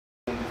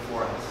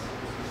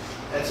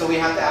so we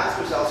have to ask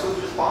ourselves,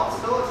 whose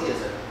responsibility is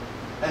it?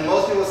 And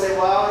most people say,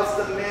 well, it's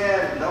the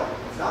men. No,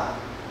 it's not.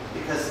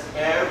 Because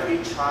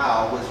every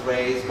child was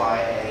raised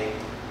by a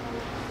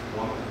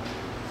woman.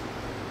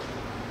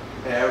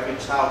 Every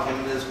child came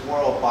into this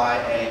world by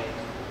a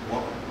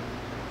woman.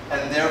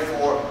 And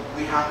therefore,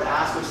 we have to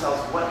ask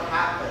ourselves, what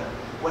happened?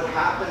 What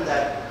happened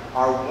that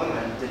our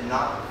women did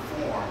not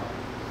form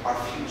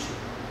our future?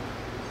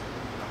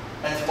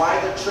 And it's why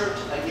the church,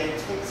 again,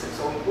 takes it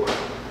so important.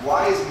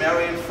 Why is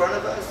Mary in front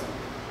of us?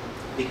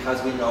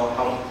 Because we know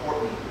how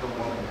important the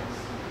woman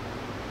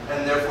is.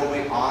 And therefore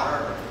we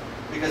honor her.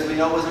 Because we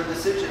know it was her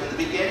decision. In the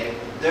beginning,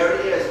 there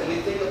it is. When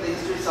we think of the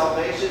history of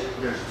salvation,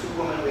 there's two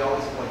women we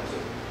always point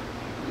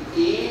to.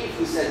 Eve,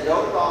 who said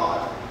no to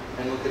God,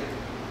 and look at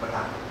what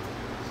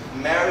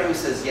happened. Mary, who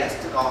says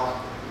yes to God,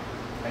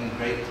 and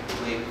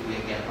gratefully, we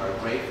again are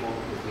grateful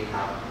because we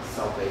have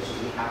salvation,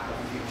 we have a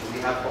future, we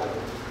have hope.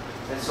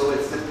 And so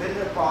it's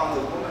dependent upon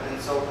the woman.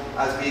 And so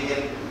as we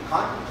again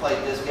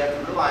contemplate this, we have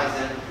to realize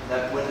then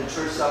that when the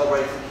church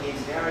celebrates the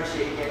Quinceañera,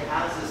 she again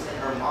has this in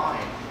her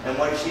mind. And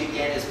what she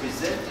again is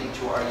presenting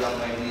to our young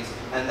ladies,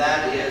 and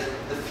that is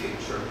the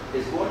future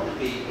is going to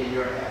be in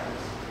your hands.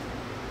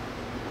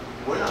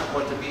 We're not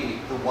going to be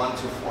the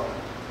ones who form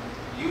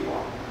it. You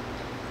are.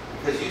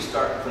 Because you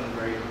start from the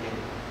very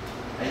beginning.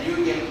 And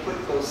you again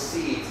put those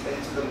seeds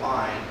into the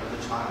mind of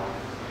the child.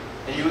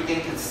 And you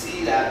again can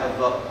see that of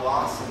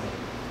blossoming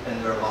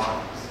in their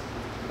lives.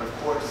 But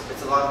of course,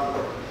 it's a lot of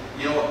work.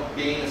 You know,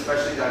 being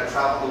especially that I've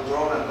traveled the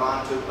world, I've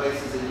gone to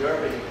places in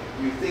Europe, and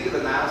you think of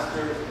the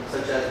masters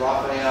such as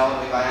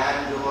Raphael,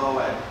 Michelangelo,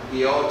 and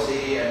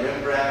Giotti, and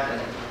Rembrandt,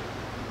 and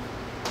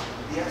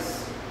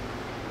yes,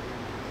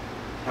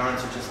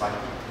 parents are just like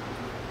them.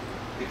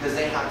 Because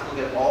they have to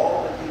look at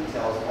all the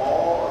details,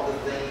 all of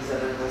the things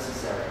that are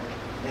necessary,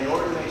 in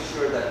order to make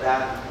sure that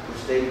that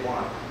which they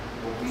want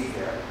will be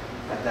there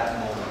at that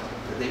moment,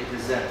 that they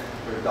present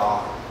their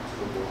daughter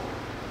to the world.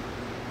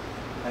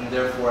 And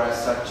therefore,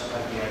 as such,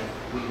 again,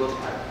 we look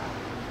at that.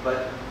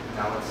 But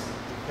now it's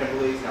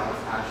Kimberly's, now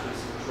it's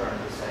Ashley's turn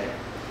to say,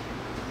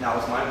 now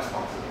it's my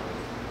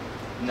responsibility.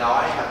 Now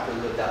I have to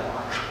live that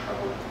life of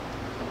a woman.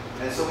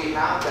 And so we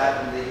have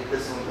that in the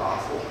epistle and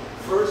gospel.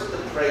 First, the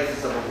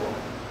praises of a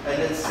woman.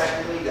 And then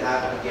secondly,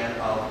 that again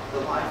of the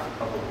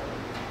life of a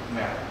woman,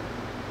 Mary.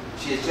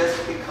 She has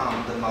just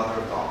become the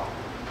mother of God.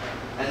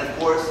 And of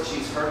course,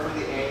 she's heard from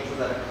the angel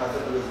that her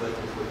cousin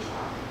Elizabeth is with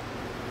child.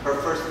 Her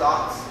first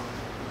thoughts,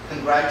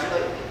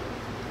 congratulate me.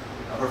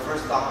 Her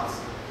first thoughts,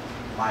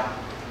 my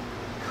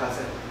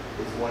cousin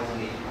is going to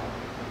need help.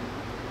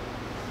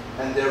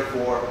 And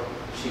therefore,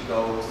 she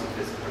goes to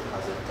visit her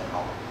cousin to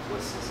help, to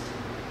assist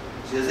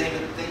her. She doesn't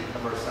even think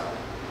of herself.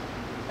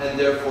 And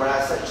therefore,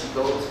 as such, she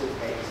goes with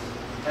haste.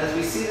 And as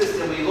we see this,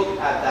 then we look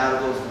at that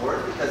of those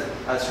words, because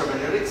as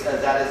hermeneutics,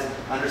 as that is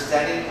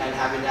understanding and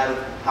having that of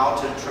how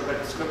to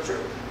interpret Scripture,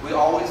 we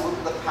always look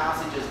at the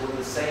passages where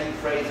the same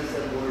phrases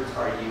and words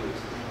are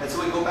used. And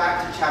so we go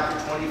back to chapter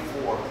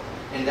 24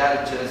 in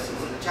that of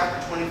Genesis. In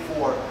chapter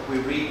 24, we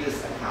read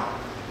this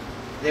account.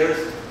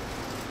 There's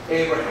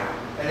Abraham.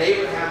 And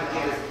Abraham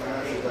and his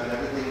parents have done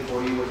everything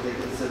for you which they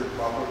consider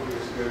proper for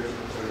your spiritual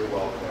and material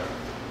welfare.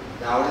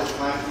 Now it is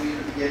time for you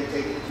to begin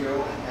taking into your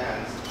own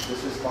hands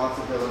this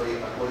responsibility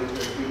according to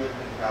your human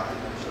and Catholic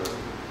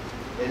maturity.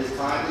 It is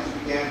time that you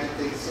began to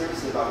think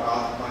seriously about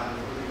God's plan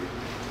for you.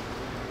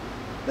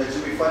 That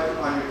you reflect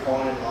upon your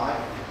calling in life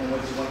and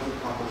what you want to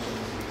accomplish in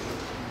the future.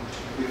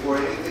 Before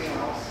anything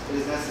else, it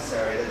is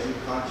necessary that you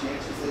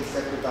conscientiously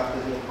accept your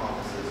baptismal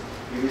promises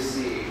you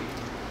received.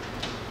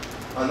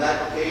 On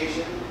that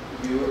occasion,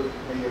 you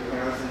and your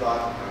parents and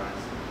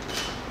godparents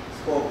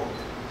spoke,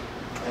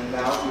 and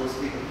now you will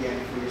speak again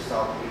for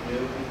yourself to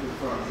renew and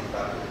confirm these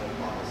baptismal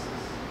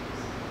promises.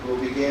 You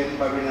will begin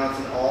by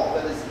renouncing all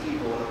that is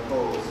evil and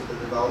opposed to the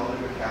development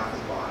of your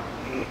Catholic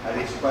life. At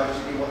each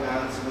question you will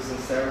answer with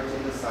sincerity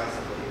and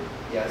decisively,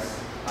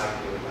 yes, I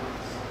do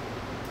renounce.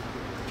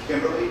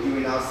 Kimberly, do you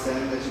renounce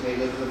sin that you may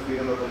live in the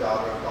freedom of a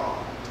daughter of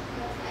God?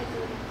 Yes, I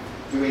do.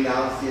 Do you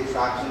renounce the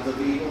attractions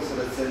of evil so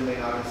that sin may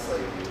not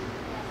enslave you?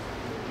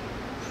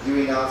 Do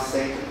you renounce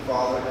Satan,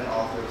 father, and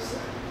author of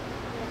sin?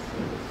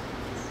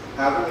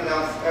 Having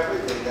renounced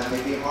everything that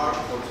may be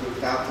harmful to a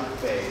Catholic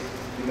faith,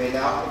 you may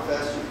now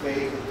profess your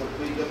faith with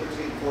complete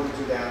liberty and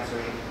fortitude,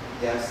 answering,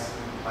 yes,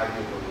 I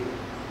do believe.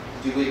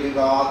 Do you believe in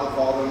God, the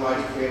Father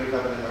Almighty, creator of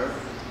heaven and earth?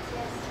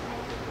 Yes, I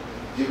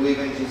do. Do you believe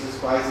in Jesus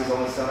Christ, his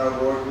only Son,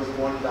 our Lord, who was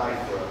born and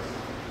died for us?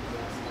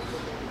 Yes, I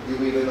do. Do you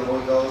believe in the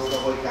Holy Ghost, the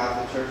Holy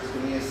Catholic Church, the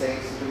communion of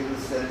saints, the forgiveness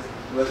of sins,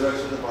 the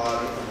resurrection of the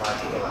body, and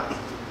life everlasting?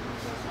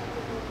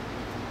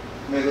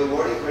 May the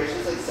Lord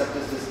graciously accept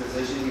this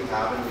disposition you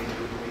have in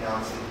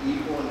renouncing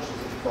evil and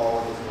choosing to follow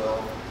his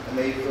will, and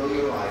may he fill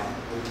your life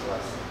with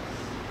blessings.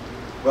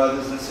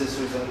 Brothers and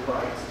sisters in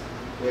Christ,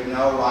 we have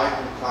now arrived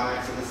at the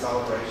climax of the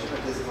celebration.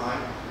 At this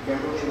time,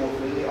 Kimberly will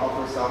freely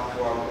offer herself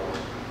to our Lord.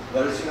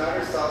 Let us unite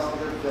ourselves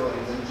with her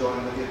feelings and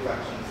join with the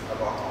affections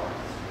of our heart.